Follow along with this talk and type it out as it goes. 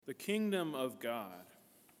The kingdom of God.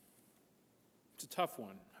 It's a tough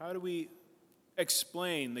one. How do we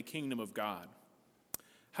explain the kingdom of God?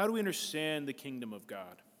 How do we understand the kingdom of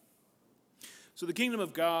God? So the kingdom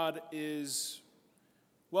of God is,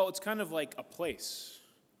 well, it's kind of like a place.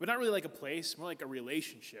 But not really like a place, more like a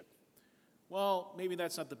relationship. Well, maybe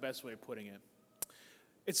that's not the best way of putting it.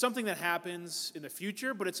 It's something that happens in the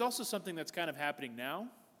future, but it's also something that's kind of happening now.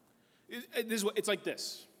 It's like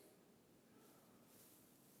this.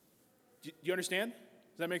 Do you understand?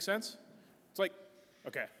 Does that make sense? It's like,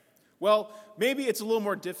 okay. Well, maybe it's a little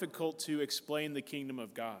more difficult to explain the kingdom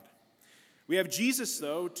of God. We have Jesus,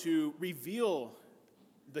 though, to reveal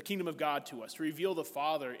the kingdom of God to us, to reveal the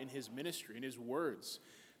Father in his ministry, in his words.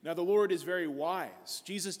 Now, the Lord is very wise.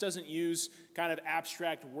 Jesus doesn't use kind of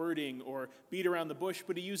abstract wording or beat around the bush,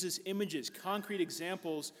 but he uses images, concrete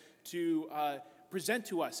examples to present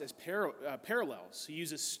to us as parallels. He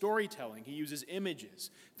uses storytelling. He uses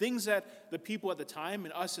images, things that the people at the time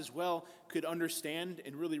and us as well could understand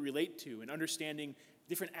and really relate to, and understanding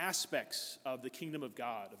different aspects of the kingdom of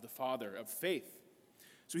God, of the Father, of faith.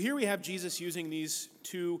 So here we have Jesus using these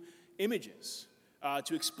two images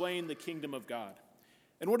to explain the kingdom of God.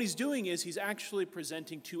 And what he's doing is he's actually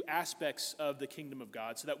presenting two aspects of the kingdom of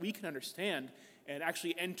God so that we can understand and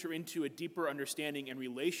actually enter into a deeper understanding and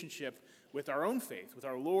relationship with our own faith, with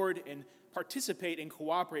our Lord, and participate and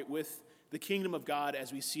cooperate with the kingdom of God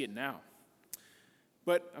as we see it now.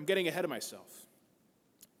 But I'm getting ahead of myself.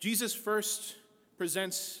 Jesus first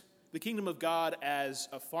presents the kingdom of God as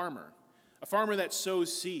a farmer that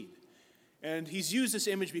sows seed. And he's used this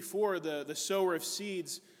image before, the sower of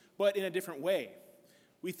seeds, but in a different way.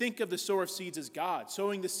 We think of the sower of seeds as God,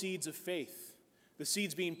 sowing the seeds of faith, the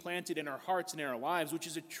seeds being planted in our hearts and in our lives, which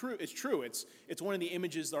is true. It's one of the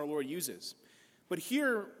images that our Lord uses. But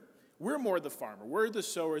here, we're more the farmer. We're the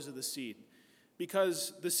sowers of the seed,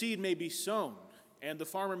 because the seed may be sown, and the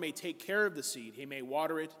farmer may take care of the seed. He may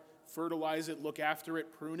water it, fertilize it, look after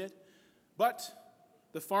it, prune it. But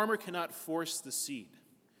the farmer cannot force the seed.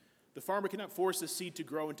 The farmer cannot force the seed to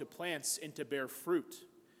grow into plants and to bear fruit.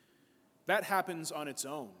 That happens on its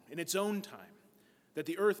own, in its own time, that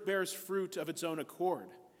the earth bears fruit of its own accord.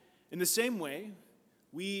 In the same way,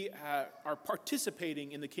 we are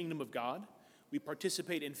participating in the kingdom of God. We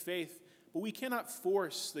participate in faith, but we cannot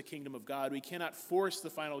force the kingdom of God. We cannot force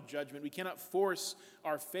the final judgment. We cannot force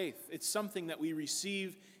our faith. It's something that we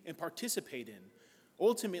receive and participate in.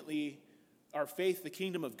 Ultimately, our faith, the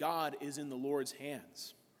kingdom of God, is in the Lord's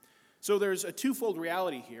hands. So there's a twofold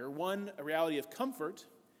reality here. One, a reality of comfort,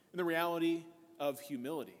 and the reality of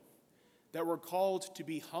humility. That we're called to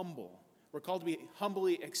be humble. We're called to be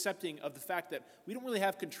humbly accepting of the fact that we don't really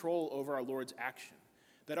have control over our Lord's action.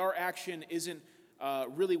 That our action isn't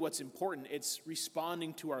really what's important. It's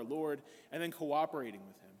responding to our Lord and then cooperating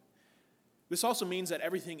with him. This also means that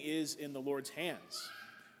everything is in the Lord's hands,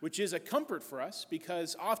 which is a comfort for us,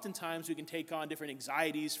 because oftentimes we can take on different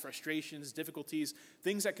anxieties, frustrations, difficulties,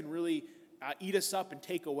 things that can really eat us up and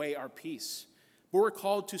take away our peace. But we're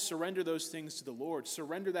called to surrender those things to the Lord,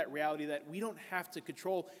 surrender that reality that we don't have to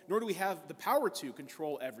control, nor do we have the power to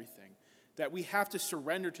control everything, that we have to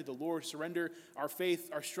surrender to the Lord, surrender our faith,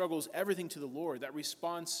 our struggles, everything to the Lord, that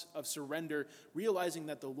response of surrender, realizing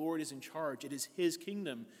that the Lord is in charge. It is his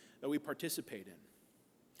kingdom that we participate in.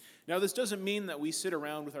 Now, this doesn't mean that we sit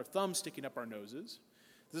around with our thumbs sticking up our noses.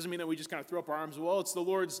 It doesn't mean that we just kind of throw up our arms, well, it's the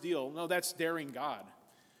Lord's deal. No, that's daring God.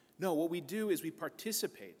 No, what we do is we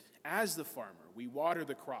participate as the farmer. We water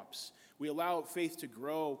the crops. We allow faith to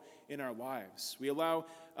grow in our lives. We allow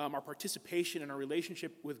our participation in our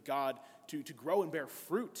relationship with God to grow and bear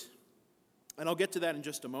fruit. And I'll get to that in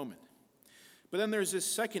just a moment. But then there's this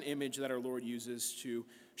second image that our Lord uses to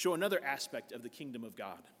show another aspect of the kingdom of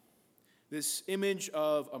God. This image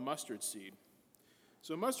of a mustard seed.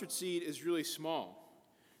 So a mustard seed is really small.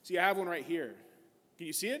 See, I have one right here. Can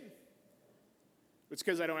you see it? It's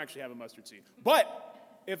because I don't actually have a mustard seed. But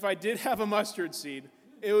if I did have a mustard seed,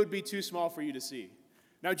 it would be too small for you to see.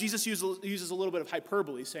 Now, Jesus uses a little bit of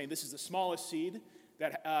hyperbole, saying this is the smallest seed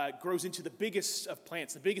that grows into the biggest of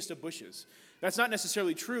plants, the biggest of bushes. That's not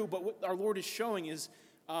necessarily true, but what our Lord is showing is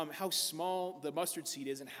how small the mustard seed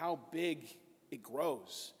is and how big it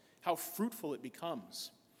grows, how fruitful it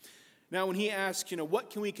becomes. Now, when he asks, what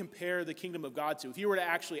can we compare the kingdom of God to? If you were to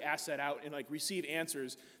actually ask that out and receive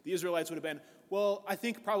answers, the Israelites would have been, well, I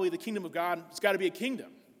think probably the kingdom of God, it's got to be a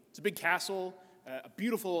kingdom. It's a big castle, a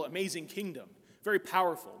beautiful, amazing kingdom, very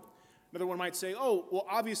powerful. Another one might say, oh, well,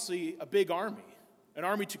 obviously a big army, an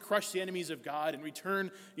army to crush the enemies of God and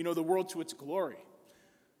return, the world to its glory.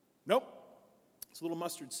 Nope, it's a little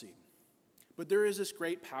mustard seed. But there is this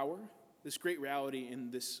great power, this great reality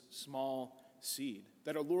in this small seed,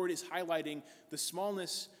 that our Lord is highlighting the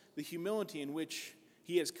smallness, the humility in which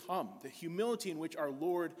he has come, the humility in which our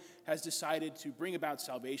Lord has decided to bring about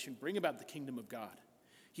salvation, bring about the kingdom of God.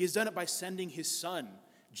 He has done it by sending his son,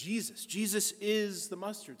 Jesus. Jesus is the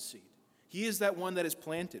mustard seed. He is that one that is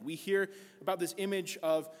planted. We hear about this image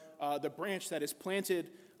of the branch that is planted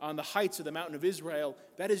on the heights of the mountain of Israel.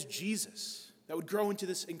 That is Jesus, that would grow into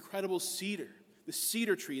this incredible cedar, the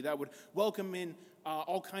cedar tree that would welcome in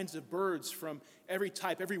all kinds of birds from every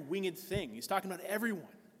type, every winged thing. He's talking about everyone,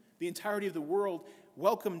 the entirety of the world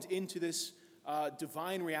welcomed into this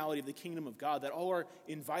divine reality of the kingdom of God, that all are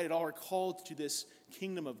invited, all are called to this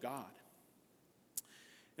kingdom of God.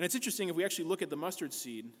 And it's interesting, if we actually look at the mustard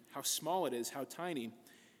seed, how small it is, how tiny,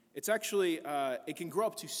 it's actually, it can grow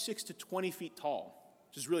up to 6 to 20 feet tall,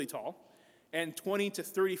 which is really tall, and 20 to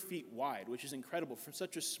 30 feet wide, which is incredible for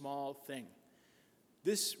such a small thing.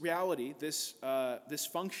 This reality, this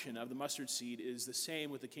function of the mustard seed is the same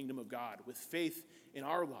with the kingdom of God, with faith in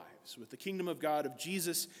our lives, with the kingdom of God, of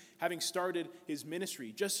Jesus having started his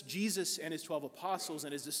ministry, just Jesus and his 12 apostles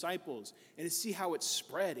and his disciples, and to see how it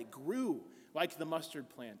spread. It grew like the mustard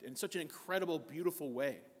plant in such an incredible, beautiful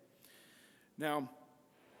way. Now,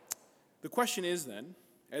 the question is then,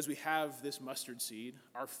 as we have this mustard seed,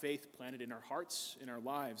 our faith planted in our hearts, in our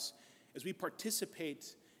lives, as we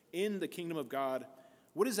participate in the kingdom of God,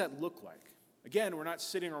 what does that look like? Again, we're not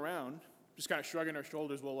sitting around just kind of shrugging our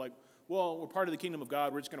shoulders, well, we're part of the kingdom of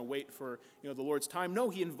God, we're just going to wait for the Lord's time. No,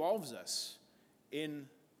 he involves us in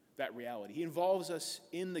that reality. He involves us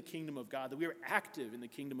in the kingdom of God, that we are active in the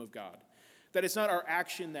kingdom of God. That it's not our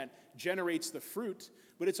action that generates the fruit,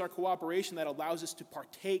 but it's our cooperation that allows us to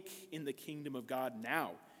partake in the kingdom of God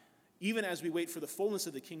now, even as we wait for the fullness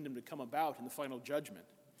of the kingdom to come about in the final judgment.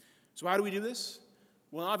 So how do we do this?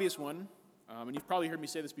 Well, an obvious one, and you've probably heard me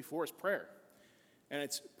say this before, is prayer. And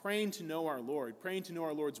it's praying to know our Lord, praying to know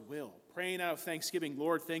our Lord's will, praying out of thanksgiving.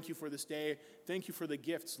 Lord, thank you for this day. Thank you for the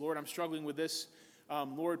gifts. Lord, I'm struggling with this.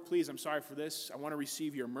 Lord, please, I'm sorry for this. I want to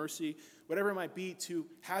receive your mercy. Whatever it might be, to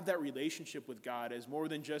have that relationship with God as more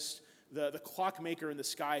than just the clockmaker in the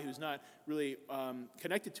sky who's not really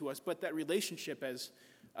connected to us, but that relationship as,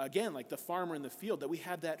 again, like the farmer in the field, that we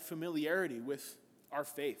have that familiarity with our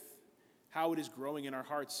faith, how it is growing in our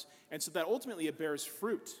hearts, and so that ultimately it bears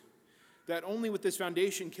fruit. That only with this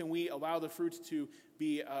foundation can we allow the fruit to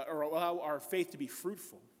be, or allow our faith to be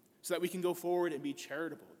fruitful, so that we can go forward and be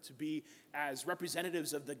charitable, to be as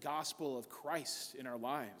representatives of the gospel of Christ in our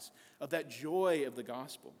lives, of that joy of the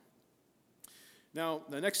gospel. Now,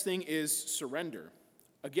 the next thing is surrender.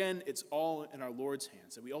 Again, it's all in our Lord's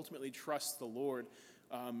hands, that we ultimately trust the Lord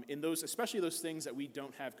in those, especially those things that we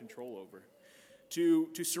don't have control over.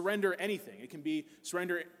 To surrender anything. It can be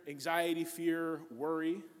surrender anxiety, fear,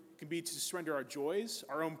 worry. It can be to surrender our joys,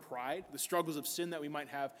 our own pride, the struggles of sin that we might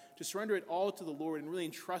have, to surrender it all to the Lord and really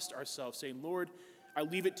entrust ourselves, saying, Lord, I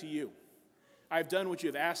leave it to you. I have done what you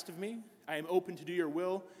have asked of me. I am open to do your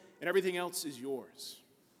will, and everything else is yours.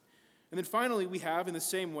 And then finally, we have, in the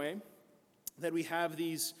same way, that we have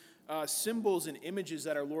these symbols and images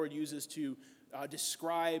that our Lord uses to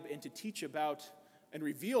describe and to teach about and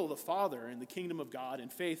reveal the Father and the kingdom of God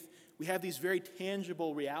and faith. We have these very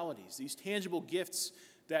tangible realities, these tangible gifts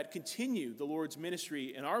that continue the Lord's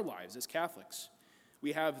ministry in our lives as Catholics.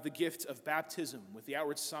 We have the gift of baptism with the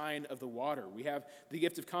outward sign of the water. We have the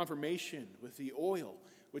gift of confirmation with the oil,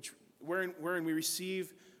 wherein we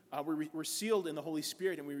receive, we're sealed in the Holy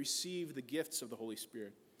Spirit and we receive the gifts of the Holy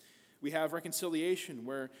Spirit. We have reconciliation,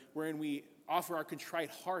 wherein we offer our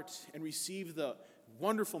contrite heart and receive the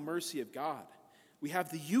wonderful mercy of God. We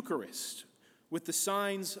have the Eucharist with the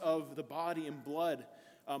signs of the body and blood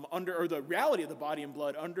or the reality of the body and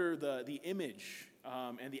blood under the image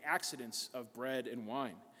and the accidents of bread and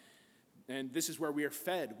wine. And this is where we are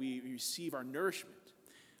fed. We receive our nourishment.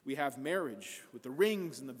 We have marriage with the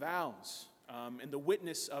rings and the vows and the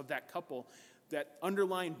witness of that couple, that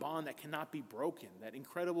underlying bond that cannot be broken, that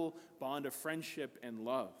incredible bond of friendship and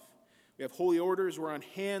love. We have holy orders whereon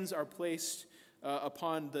hands are placed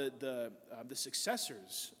upon the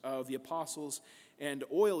successors of the apostles, and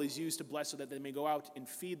oil is used to bless so that they may go out and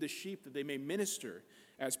feed the sheep, that they may minister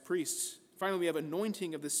as priests. Finally, we have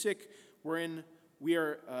anointing of the sick, wherein we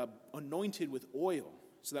are anointed with oil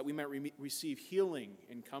so that we might receive healing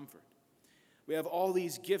and comfort. We have all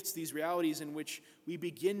these gifts, these realities in which we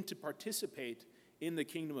begin to participate in the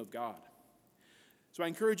kingdom of God. So I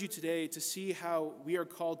encourage you today to see how we are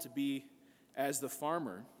called to be as the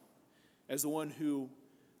farmer, as the one who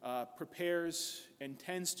prepares and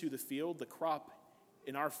tends to the field, the crop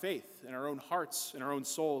in our faith, in our own hearts, in our own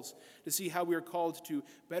souls, to see how we are called to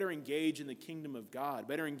better engage in the kingdom of God,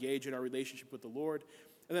 better engage in our relationship with the Lord,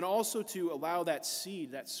 and then also to allow that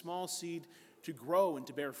seed, that small seed, to grow and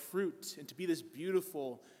to bear fruit and to be this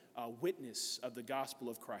beautiful witness of the gospel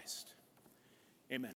of Christ. Amen.